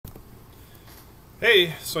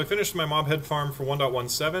Hey, so I finished my mob head farm for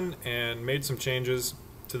 1.17 and made some changes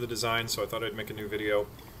to the design, so I thought I'd make a new video.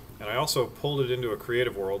 And I also pulled it into a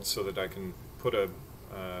creative world so that I can put a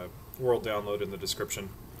world download in the description.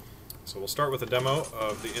 So we'll start with a demo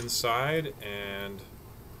of the inside, and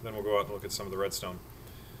then we'll go out and look at some of the redstone.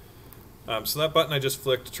 So that button I just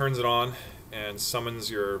flicked turns it on and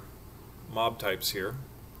summons your mob types here.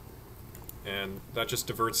 And that just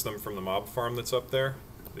diverts them from the mob farm that's up there.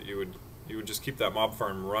 That you would just keep that mob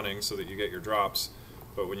farm running so that you get your drops.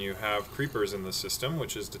 But when you have creepers in the system,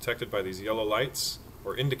 which is detected by these yellow lights,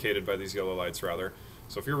 or indicated by these yellow lights rather,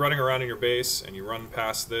 so if you're running around in your base and you run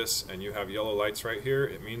past this and you have yellow lights right here,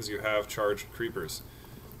 it means you have charged creepers.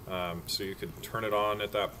 So you could turn it on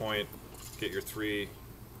at that point, get your 3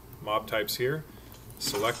 mob types here,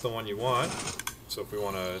 select the one you want. So if we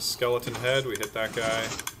want a skeleton head, we hit that guy.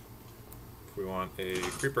 If we want a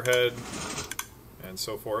creeper head, and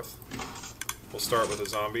so forth. We'll start with a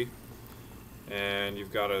zombie, and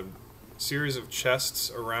you've got a series of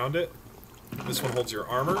chests around it. This one holds your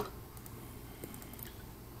armor.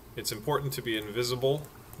 It's important to be invisible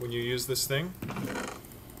when you use this thing,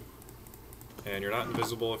 and you're not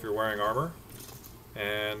invisible if you're wearing armor.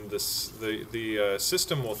 And the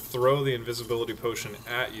system will throw the invisibility potion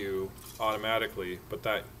at you automatically, but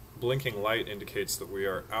that blinking light indicates that we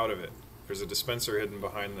are out of it. There's a dispenser hidden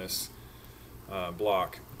behind this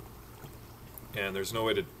block, and there's no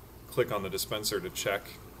way to click on the dispenser to check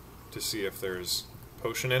to see if there's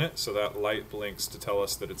potion in it, so that light blinks to tell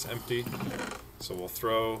us that it's empty. So we'll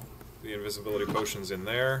throw the invisibility potions in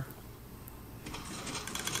there,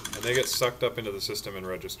 and they get sucked up into the system and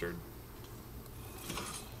registered.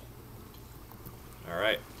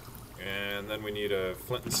 Alright, and then we need a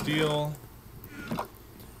flint and steel,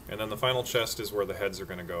 and then the final chest is where the heads are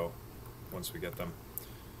going to go once we get them.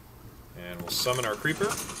 And we'll summon our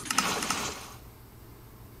creeper,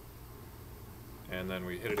 and then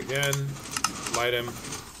we hit it again, light him,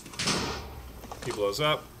 he blows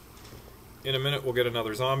up. In a minute we'll get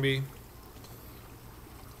another zombie,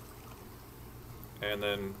 and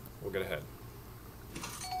then we'll get a head.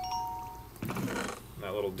 And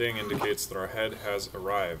that little ding indicates that our head has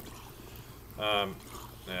arrived.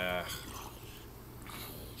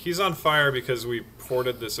 He's on fire because we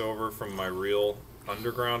ported this over from my real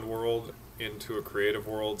underground world into a creative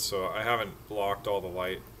world, so I haven't blocked all the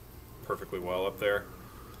light perfectly well up there.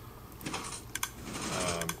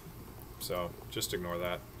 So just ignore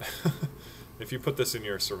that. If you put this in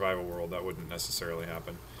your survival world, that wouldn't necessarily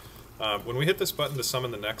happen. When we hit this button to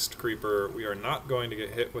summon the next creeper, we are not going to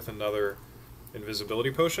get hit with another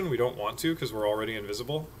invisibility potion. We don't want to because we're already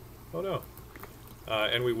invisible. Oh no.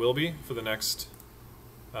 And we will be for the next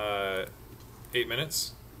 8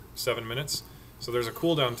 minutes, 7 minutes. So there's a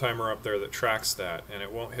cooldown timer up there that tracks that, and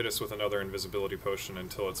it won't hit us with another invisibility potion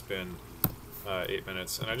until it's been 8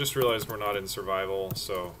 minutes. And I just realized we're not in survival,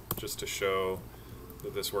 so just to show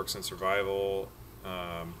that this works in survival,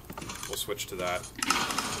 we'll switch to that.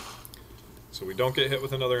 So we don't get hit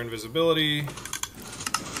with another invisibility.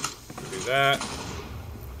 We'll do that,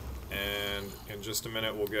 and in just a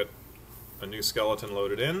minute we'll get a new skeleton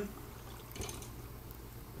loaded in.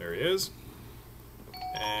 There he is.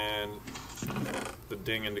 And the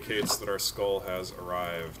ding indicates that our skull has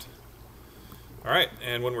arrived. Alright,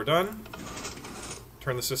 and when we're done,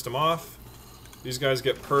 turn the system off. These guys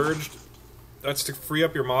get purged. That's to free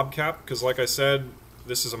up your mob cap, because like I said,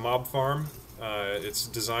 this is a mob farm. It's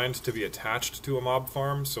designed to be attached to a mob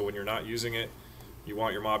farm, so when you're not using it, you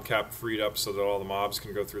want your mob cap freed up so that all the mobs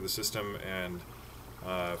can go through the system and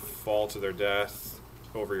fall to their death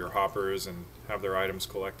over your hoppers and have their items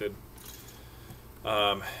collected.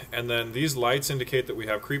 And then these lights indicate that we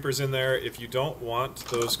have creepers in there. If you don't want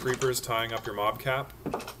those creepers tying up your mob cap,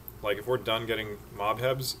 like if we're done getting mob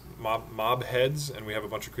heads and we have a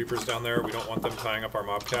bunch of creepers down there, we don't want them tying up our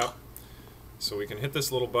mob cap. So we can hit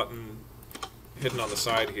this little button hidden on the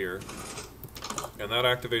side here, and that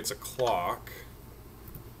activates a clock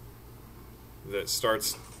that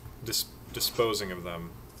starts disposing of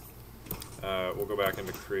them. We'll go back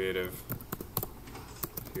into creative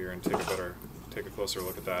here and take a closer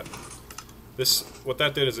look at that. What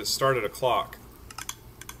that did is it started a clock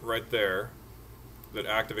right there that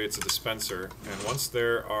activates a dispenser, and once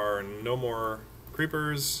there are no more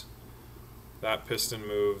creepers, that piston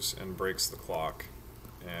moves and breaks the clock,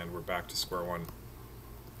 and we're back to square one.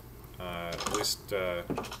 At least, and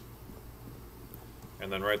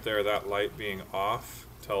then right there, that light being off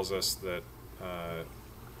tells us that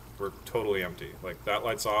we're totally empty. Like, that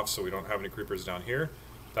light's off, so we don't have any creepers down here.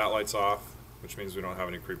 That light's off, which means we don't have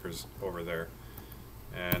any creepers over there.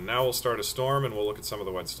 And now we'll start a storm, and we'll look at some of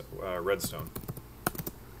the redstone.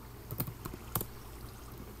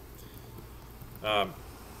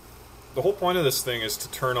 The whole point of this thing is to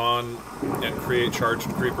turn on and create charged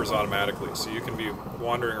creepers automatically. So you can be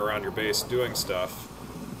wandering around your base doing stuff,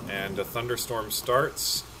 and a thunderstorm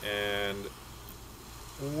starts, and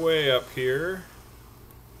way up here,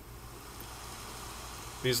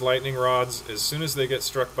 these lightning rods, as soon as they get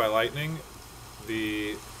struck by lightning,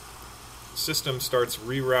 the system starts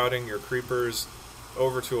rerouting your creepers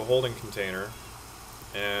over to a holding container,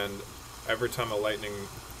 and every time a lightning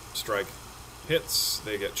strike hits,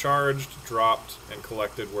 they get charged, dropped, and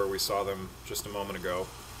collected where we saw them just a moment ago.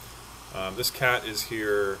 This cat is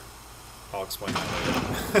here. I'll explain that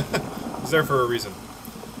later. It's there for a reason.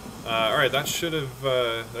 Alright, that should have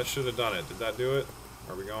done it. Did that do it?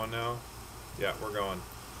 Are we going now? Yeah, we're going.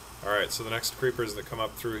 Alright, so the next creepers that come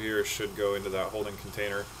up through here should go into that holding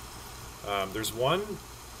container. There's one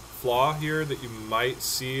flaw here that you might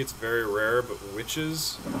see. It's very rare, but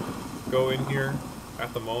witches go in here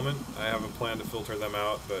at the moment. I have a plan to filter them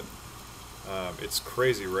out, but it's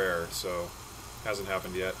crazy rare, so hasn't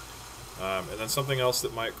happened yet. And then something else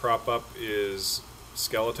that might crop up is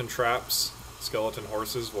skeleton traps. Skeleton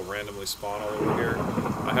horses will randomly spawn all over here.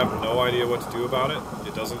 I have no idea what to do about it.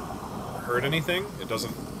 It doesn't hurt anything. It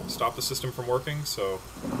doesn't stop the system from working, so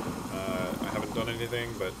I haven't done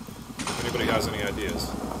anything, but if anybody has any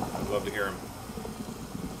ideas, I'd love to hear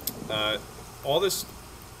them. All this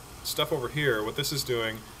stuff over here, what this is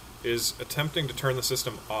doing is attempting to turn the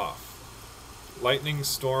system off. Lightning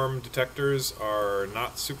storm detectors are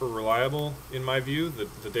not super reliable in my view.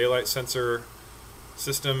 The daylight sensor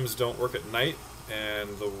systems don't work at night,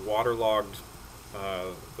 and the waterlogged,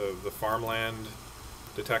 the farmland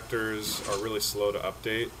detectors are really slow to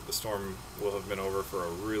update. The storm will have been over for a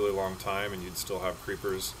really long time, and you'd still have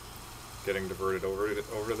creepers getting diverted over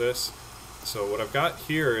to this. So what I've got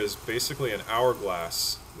here is basically an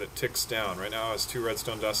hourglass that ticks down. Right now it has 2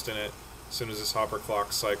 redstone dust in it. As soon as this hopper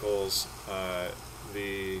clock cycles,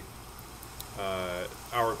 the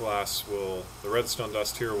hourglass will, the redstone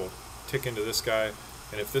dust here will tick into this guy,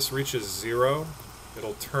 and if this reaches 0,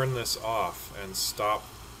 it'll turn this off and stop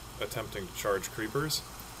attempting to charge creepers.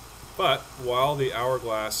 But while the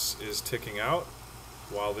hourglass is ticking out,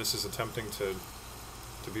 while this is attempting to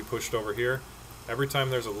be pushed over here, every time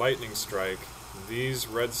there's a lightning strike, these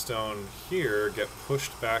redstone here get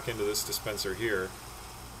pushed back into this dispenser here,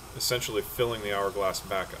 essentially filling the hourglass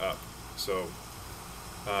back up. So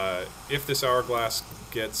if this hourglass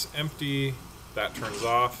gets empty, that turns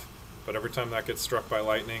off, but every time that gets struck by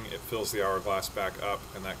lightning, it fills the hourglass back up,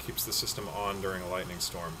 and that keeps the system on during a lightning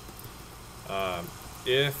storm.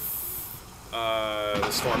 If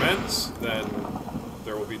the storm ends, then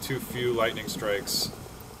there will be too few lightning strikes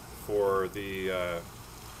for the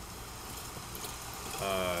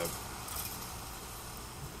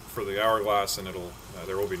hourglass, and it'll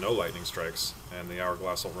there will be no lightning strikes, and the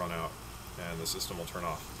hourglass will run out, and the system will turn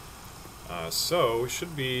off. So we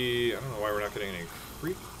should be, I don't know why we're not getting any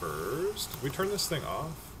creepers. Did we turn this thing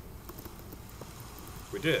off?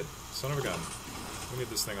 We did. Son of a gun. We need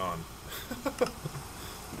this thing on.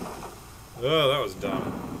 Oh, that was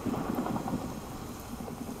dumb.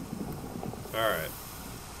 Alright.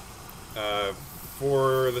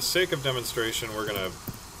 For the sake of demonstration, we're gonna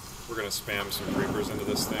spam some creepers into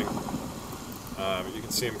this thing. You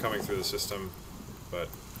can see them coming through the system, but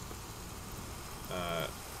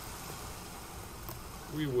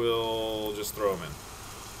we will just throw them in.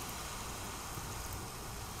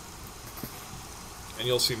 And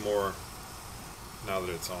you'll see more now that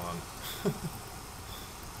it's on.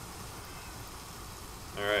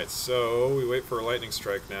 Alright, so we wait for a lightning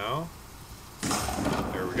strike now.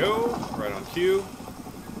 There we go, right on cue.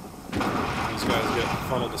 These guys get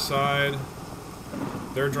funneled aside.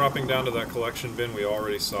 They're dropping down to that collection bin we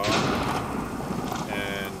already saw.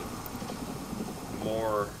 And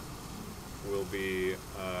more will be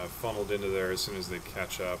funneled into there as soon as they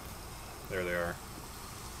catch up. There they are.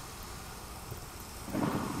 In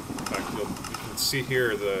fact, you can see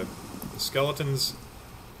here the skeletons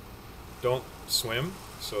don't swim,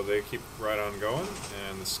 so they keep right on going,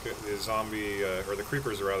 and the zombie, or the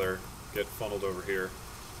creepers rather, get funneled over here,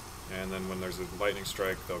 and then when there's a lightning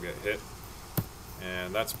strike, they'll get hit.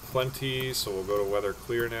 And that's plenty, so we'll go to weather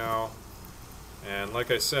clear now. And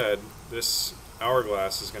like I said, this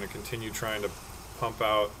hourglass is going to continue trying to pump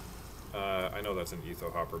out, I know that's an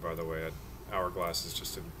etho hopper, by the way. Hourglass is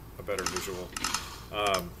just a better visual.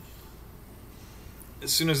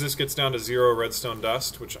 As soon as this gets down to 0 redstone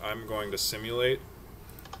dust, which I'm going to simulate,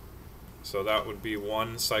 so that would be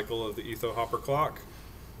 1 cycle of the etho hopper clock,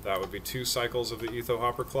 that would be 2 cycles of the etho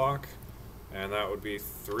hopper clock, and that would be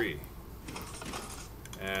 3.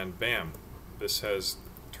 And bam, this has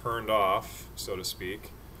turned off, so to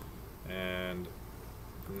speak, and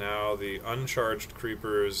now the uncharged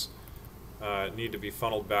creepers need to be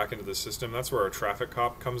funneled back into the system. That's where our traffic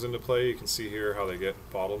cop comes into play. You can see here how they get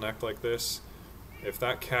bottlenecked like this. If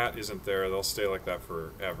that cat isn't there, they'll stay like that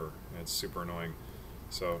forever. It's super annoying.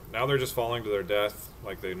 So now they're just falling to their death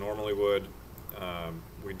like they normally would.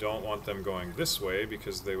 We don't want them going this way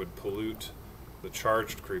because they would pollute the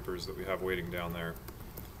charged creepers that we have waiting down there.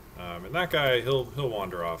 And that guy, he'll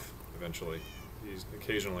wander off eventually.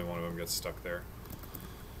 Occasionally one of them gets stuck there.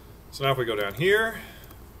 So now if we go down here,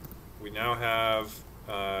 we now have,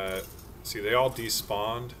 see, they all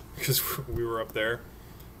despawned because we were up there.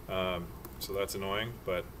 So that's annoying,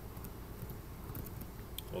 but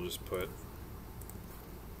we'll just put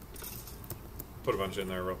a bunch in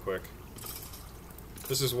there real quick.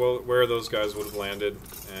 This is where those guys would have landed,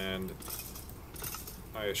 and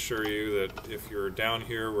I assure you that if you're down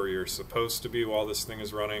here where you're supposed to be while this thing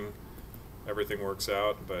is running, everything works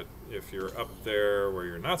out. But if you're up there where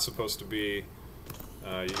you're not supposed to be,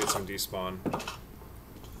 you get some despawn.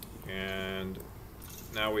 And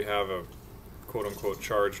now we have a quote-unquote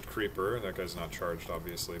charged creeper. That guy's not charged,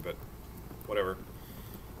 obviously, but whatever.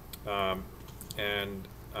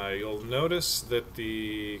 You'll notice that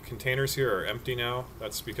the containers here are empty now.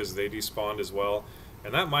 That's because they despawned as well.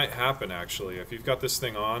 And that might happen, actually. If you've got this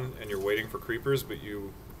thing on and you're waiting for creepers, but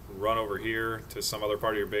you run over here to some other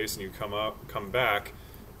part of your base and you come back,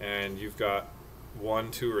 and you've got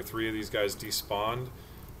 1, 2, or 3 of these guys despawned,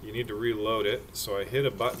 you need to reload it. So I hit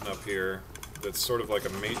a button up here that's sort of like a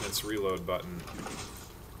maintenance reload button.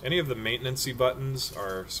 Any of the maintenance-y buttons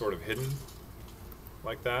are sort of hidden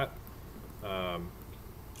like that.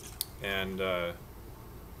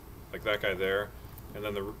 Like that guy there. And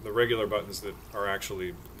then the regular buttons that are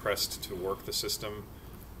actually pressed to work the system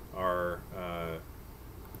are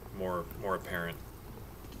more apparent.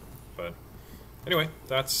 But anyway,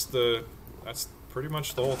 that's pretty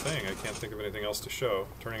much the whole thing. I can't think of anything else to show.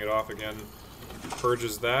 Turning it off again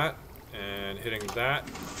purges that, and hitting that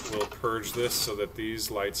will purge this so that these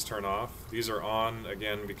lights turn off. These are on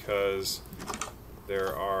again because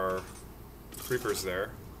there are creepers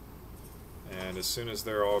there, and as soon as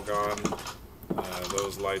they're all gone,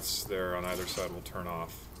 those lights there on either side will turn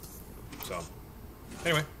off. So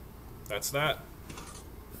anyway, that's that.